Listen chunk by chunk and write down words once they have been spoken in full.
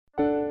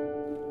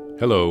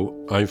Hello,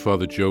 I'm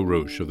Father Joe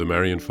Roche of the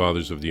Marian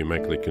Fathers of the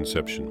Immaculate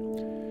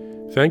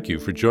Conception. Thank you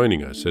for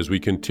joining us as we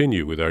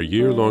continue with our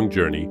year-long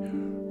journey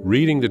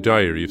reading the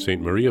diary of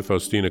St. Maria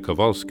Faustina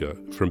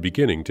Kowalska from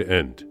beginning to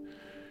end.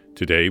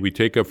 Today we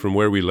take up from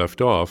where we left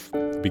off,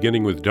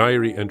 beginning with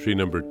diary entry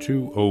number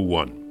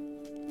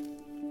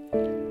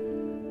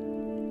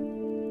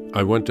 201.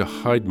 I want to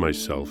hide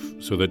myself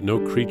so that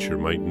no creature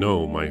might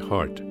know my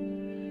heart.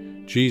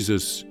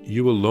 Jesus,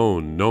 you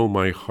alone know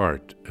my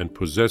heart and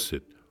possess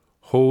it,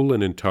 whole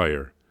and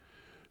entire.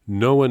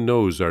 No one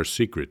knows our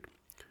secret.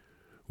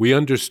 We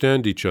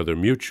understand each other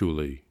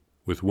mutually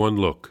with one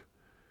look.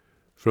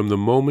 From the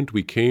moment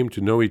we came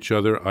to know each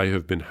other, I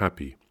have been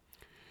happy.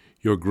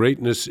 Your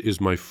greatness is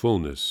my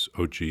fullness,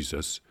 O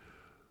Jesus.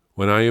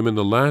 When I am in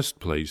the last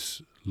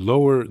place,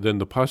 lower than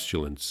the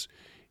postulants,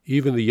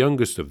 even the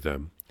youngest of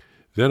them,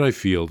 then I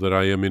feel that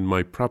I am in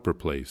my proper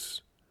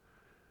place.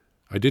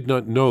 I did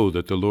not know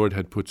that the Lord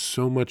had put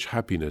so much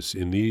happiness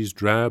in these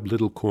drab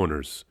little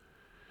corners.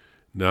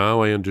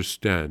 Now I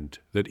understand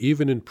that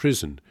even in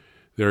prison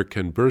there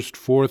can burst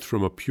forth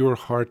from a pure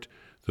heart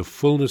the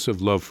fullness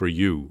of love for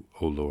you,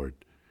 O Lord.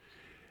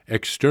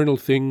 External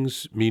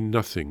things mean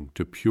nothing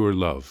to pure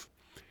love.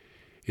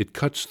 It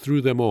cuts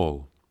through them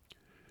all.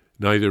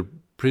 Neither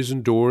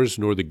prison doors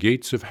nor the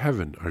gates of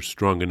heaven are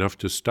strong enough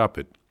to stop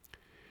it.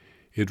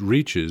 It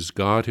reaches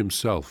God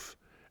Himself,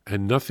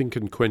 and nothing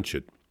can quench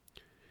it.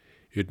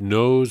 It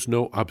knows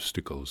no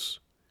obstacles.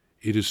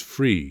 It is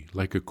free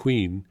like a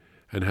queen,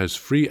 and has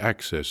free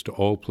access to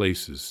all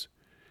places.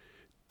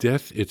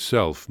 Death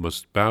itself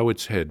must bow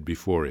its head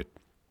before it.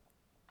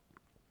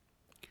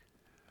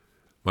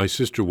 My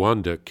sister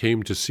Wanda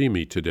came to see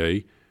me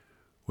today.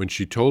 When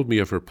she told me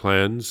of her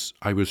plans,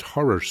 I was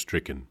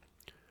horror-stricken.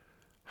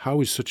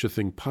 How is such a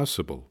thing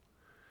possible?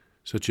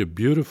 Such a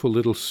beautiful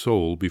little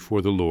soul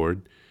before the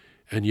Lord,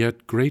 and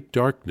yet great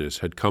darkness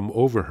had come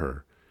over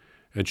her,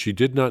 and she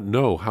did not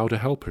know how to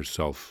help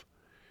herself.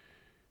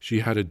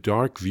 She had a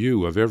dark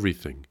view of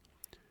everything.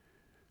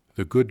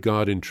 The good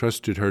God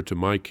entrusted her to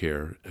my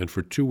care, and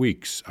for 2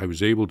 weeks I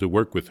was able to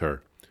work with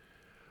her.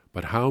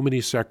 But how many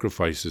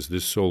sacrifices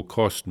this soul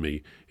cost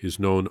me is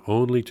known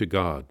only to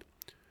God.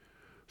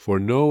 For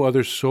no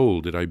other soul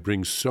did I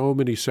bring so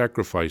many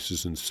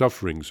sacrifices and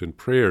sufferings and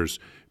prayers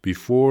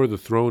before the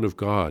throne of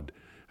God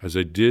as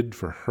I did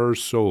for her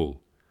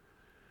soul.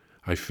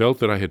 I felt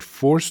that I had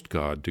forced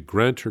God to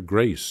grant her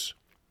grace.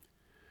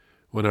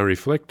 When I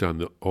reflect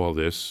on all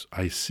this,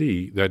 I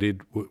see that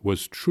it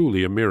was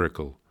truly a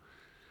miracle.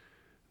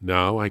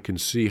 Now I can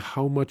see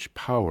how much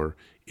power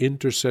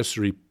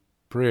intercessory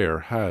prayer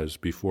has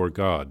before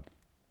God.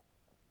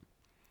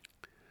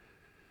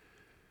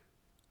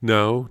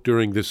 Now,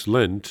 during this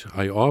Lent,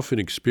 I often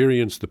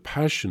experience the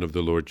passion of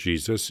the Lord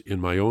Jesus in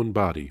my own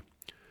body.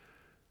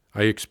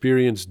 I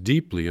experience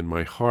deeply in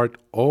my heart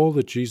all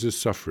that Jesus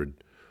suffered,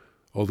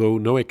 although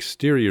no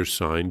exterior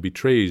sign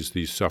betrays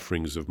these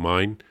sufferings of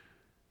mine.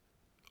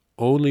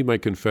 Only my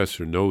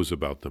confessor knows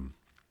about them.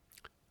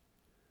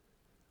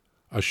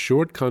 A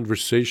short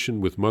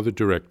conversation with Mother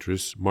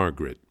Directress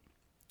Margaret.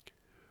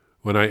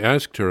 When I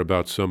asked her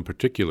about some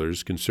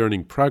particulars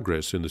concerning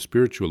progress in the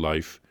spiritual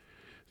life,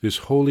 this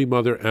Holy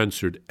Mother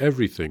answered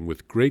everything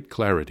with great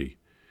clarity.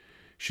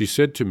 She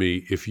said to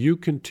me, "If you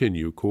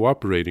continue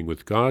cooperating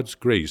with God's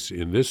grace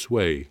in this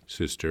way,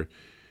 sister,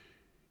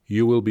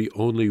 you will be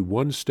only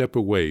one step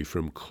away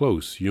from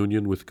close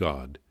union with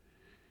God."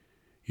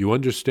 You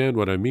understand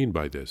what I mean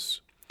by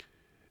this.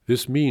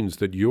 This means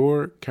that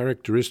your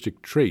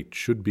characteristic trait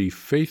should be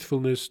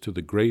faithfulness to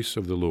the grace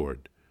of the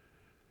Lord.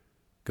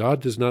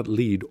 God does not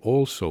lead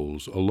all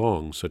souls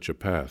along such a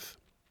path.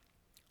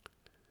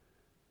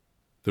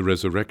 The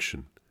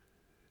Resurrection.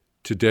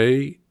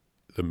 Today,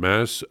 the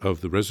Mass of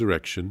the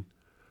Resurrection,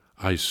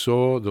 I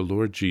saw the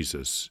Lord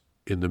Jesus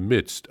in the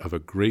midst of a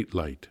great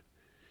light.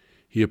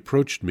 He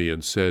approached me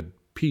and said,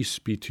 "Peace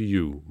be to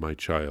you, my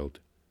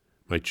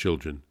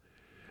children."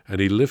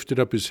 And he lifted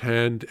up his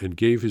hand and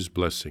gave his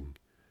blessing.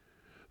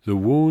 The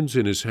wounds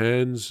in his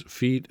hands,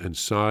 feet, and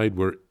side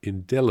were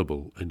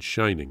indelible and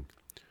shining.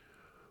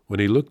 When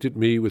he looked at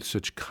me with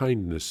such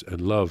kindness and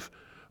love,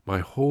 my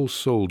whole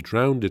soul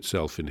drowned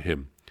itself in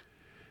him.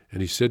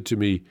 And he said to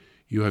me,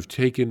 "You have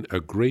taken a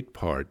great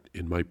part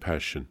in my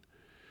passion.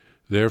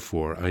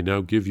 Therefore I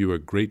now give you a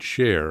great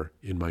share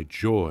in my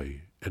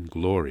joy and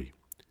glory."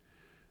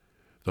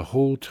 The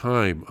whole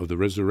time of the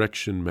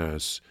Resurrection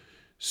Mass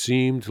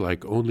seemed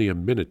like only a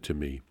minute to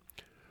me.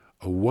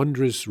 A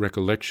wondrous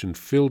recollection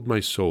filled my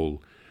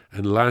soul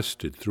and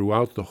lasted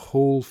throughout the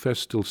whole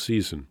festal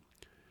season.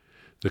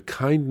 The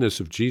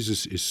kindness of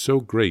Jesus is so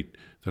great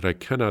that I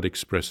cannot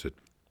express it.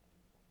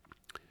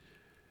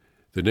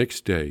 The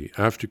next day,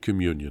 after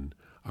communion,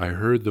 I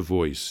heard the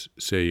voice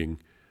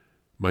saying,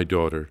 "My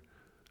daughter,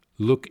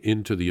 look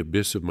into the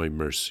abyss of my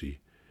mercy,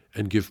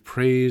 and give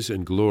praise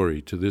and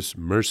glory to this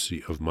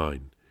mercy of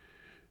mine.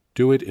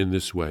 Do it in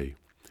this way.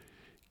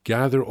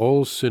 Gather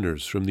all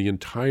sinners from the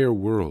entire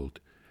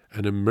world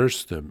and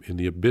immerse them in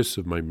the abyss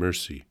of my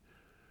mercy.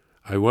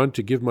 I want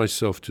to give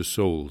myself to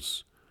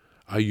souls.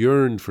 I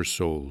yearn for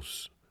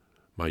souls,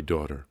 my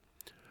daughter.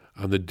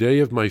 On the day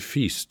of my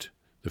feast,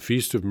 the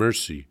Feast of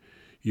Mercy,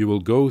 you will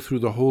go through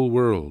the whole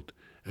world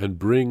and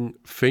bring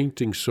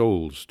fainting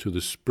souls to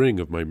the spring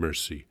of my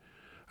mercy.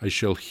 I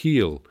shall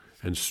heal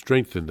and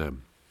strengthen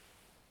them.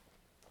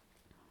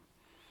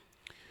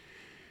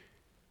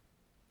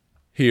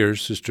 Here,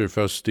 Sister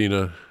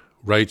Faustina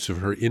writes of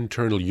her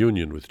internal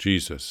union with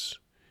Jesus.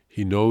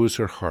 He knows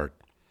her heart.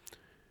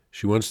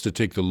 She wants to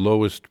take the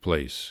lowest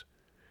place.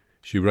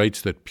 She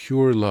writes that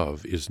pure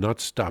love is not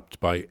stopped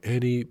by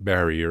any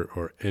barrier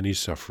or any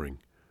suffering.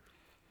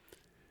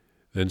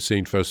 Then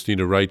St.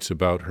 Faustina writes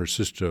about her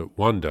sister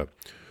Wanda,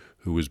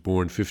 who was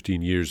born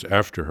 15 years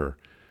after her.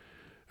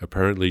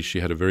 Apparently she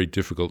had a very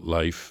difficult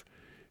life.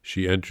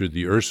 She entered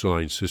the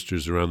Ursuline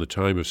sisters around the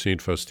time of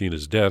St.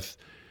 Faustina's death.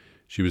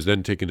 She was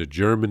then taken to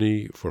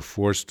Germany for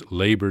forced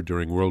labor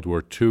during World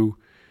War II.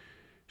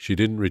 She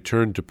didn't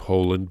return to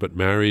Poland, but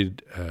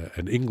married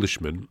an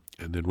Englishman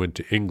and then went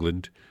to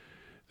England.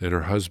 Then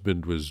her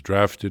husband was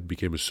drafted,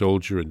 became a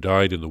soldier, and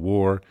died in the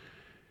war.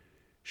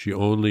 She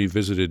only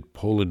visited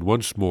Poland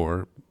once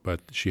more,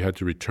 but she had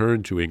to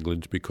return to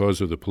England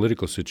because of the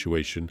political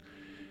situation,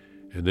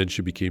 and then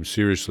she became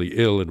seriously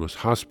ill and was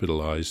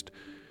hospitalized,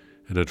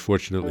 and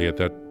unfortunately at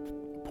that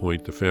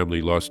point the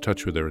family lost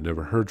touch with her and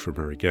never heard from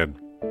her again.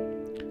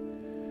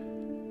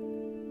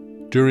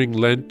 During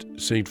Lent,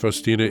 St.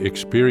 Faustina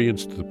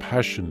experienced the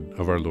Passion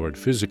of our Lord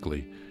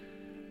physically.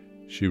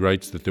 She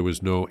writes that there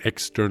was no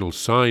external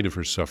sign of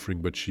her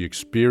suffering, but she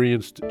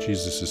experienced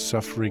Jesus'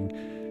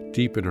 suffering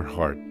deep in her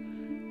heart.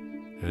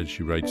 And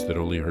she writes that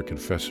only her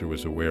confessor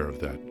was aware of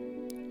that.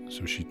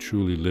 So she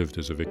truly lived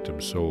as a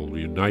victim soul,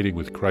 uniting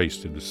with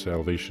Christ in the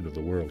salvation of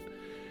the world.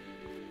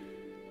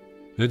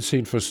 Then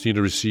St.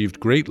 Faustina received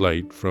great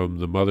light from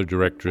the Mother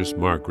Directress,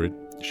 Margaret.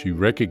 She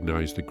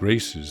recognized the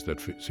graces that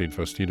St.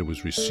 Faustina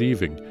was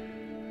receiving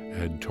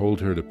and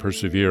told her to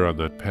persevere on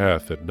that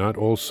path, that not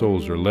all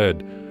souls are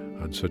led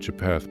on such a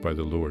path by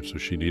the Lord, so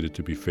she needed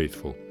to be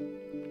faithful.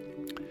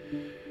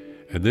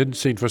 And then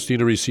St.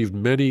 Faustina received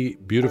many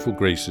beautiful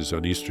graces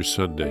on Easter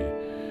Sunday.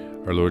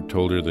 Our Lord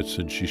told her that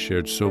since she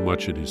shared so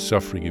much in his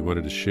suffering, he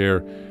wanted to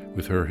share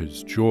with her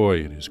his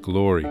joy and his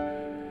glory.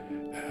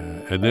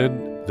 And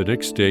then the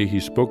next day he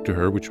spoke to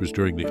her, which was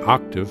during the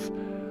octave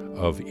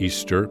of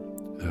Easter.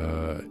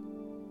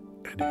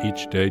 And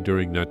each day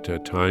during that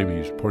time he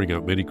was pouring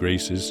out many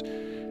graces,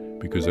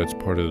 because that's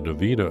part of the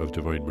novena of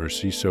Divine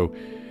Mercy. So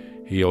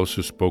he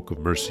also spoke of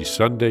Mercy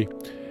Sunday,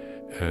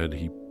 and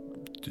he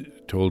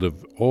told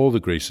of all the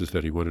graces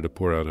that he wanted to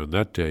pour out on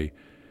that day,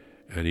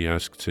 and he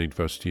asked St.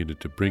 Faustina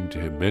to bring to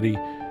him many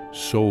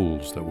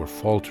souls that were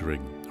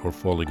faltering or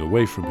falling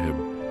away from him,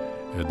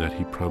 and that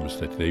he promised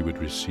that they would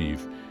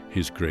receive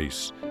his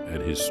grace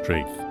and his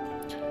strength.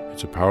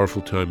 It's a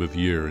powerful time of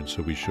year, and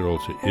so we should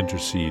also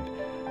intercede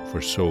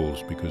for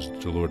souls, because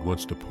the Lord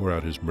wants to pour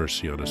out his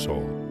mercy on us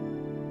all.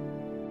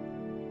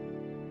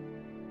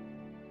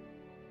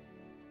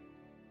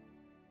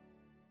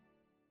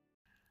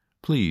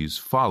 Please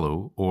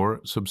follow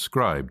or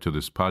subscribe to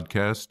this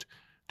podcast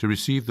to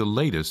receive the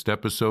latest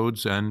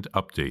episodes and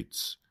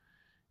updates.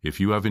 If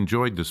you have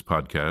enjoyed this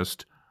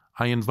podcast,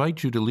 I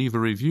invite you to leave a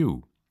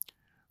review.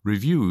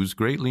 Reviews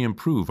greatly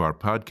improve our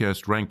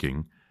podcast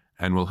ranking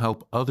and will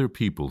help other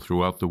people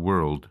throughout the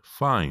world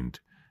find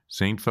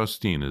St.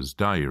 Faustina's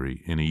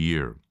Diary in a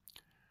Year.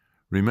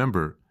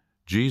 Remember,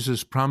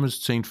 Jesus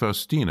promised St.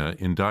 Faustina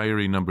in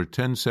Diary number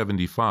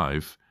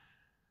 1075,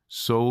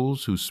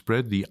 souls who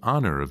spread the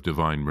honor of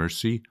divine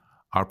mercy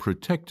are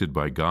protected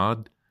by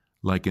God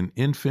like an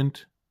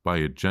infant by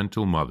a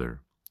gentle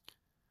mother.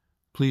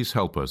 Please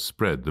help us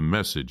spread the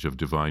message of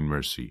divine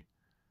mercy.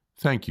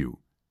 Thank you,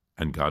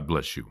 and God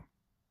bless you.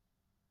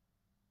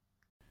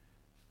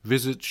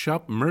 Visit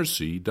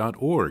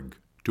shopmercy.org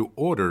to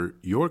order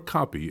your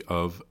copy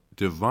of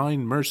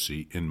Divine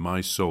Mercy in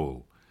My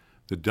Soul,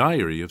 the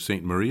Diary of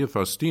St. Maria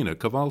Faustina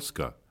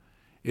Kowalska.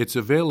 It's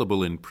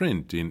available in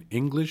print in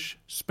English,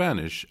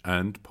 Spanish,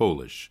 and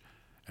Polish,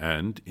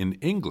 and in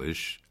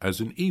English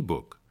as an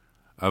e-book,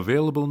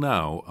 available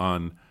now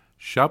on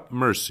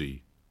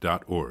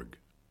shopmercy.org.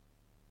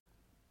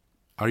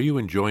 Are you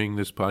enjoying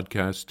this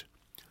podcast?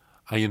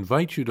 I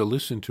invite you to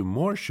listen to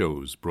more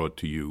shows brought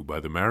to you by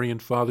the Marian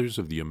Fathers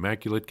of the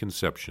Immaculate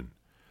Conception.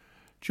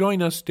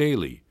 Join us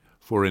daily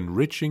for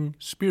enriching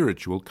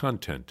spiritual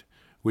content,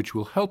 which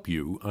will help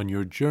you on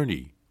your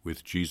journey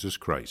with Jesus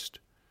Christ.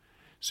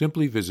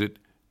 Simply visit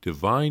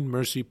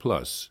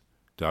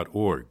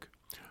DivineMercyPlus.org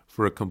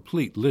for a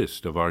complete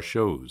list of our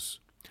shows.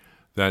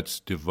 That's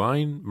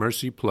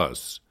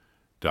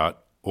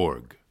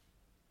DivineMercyPlus.org.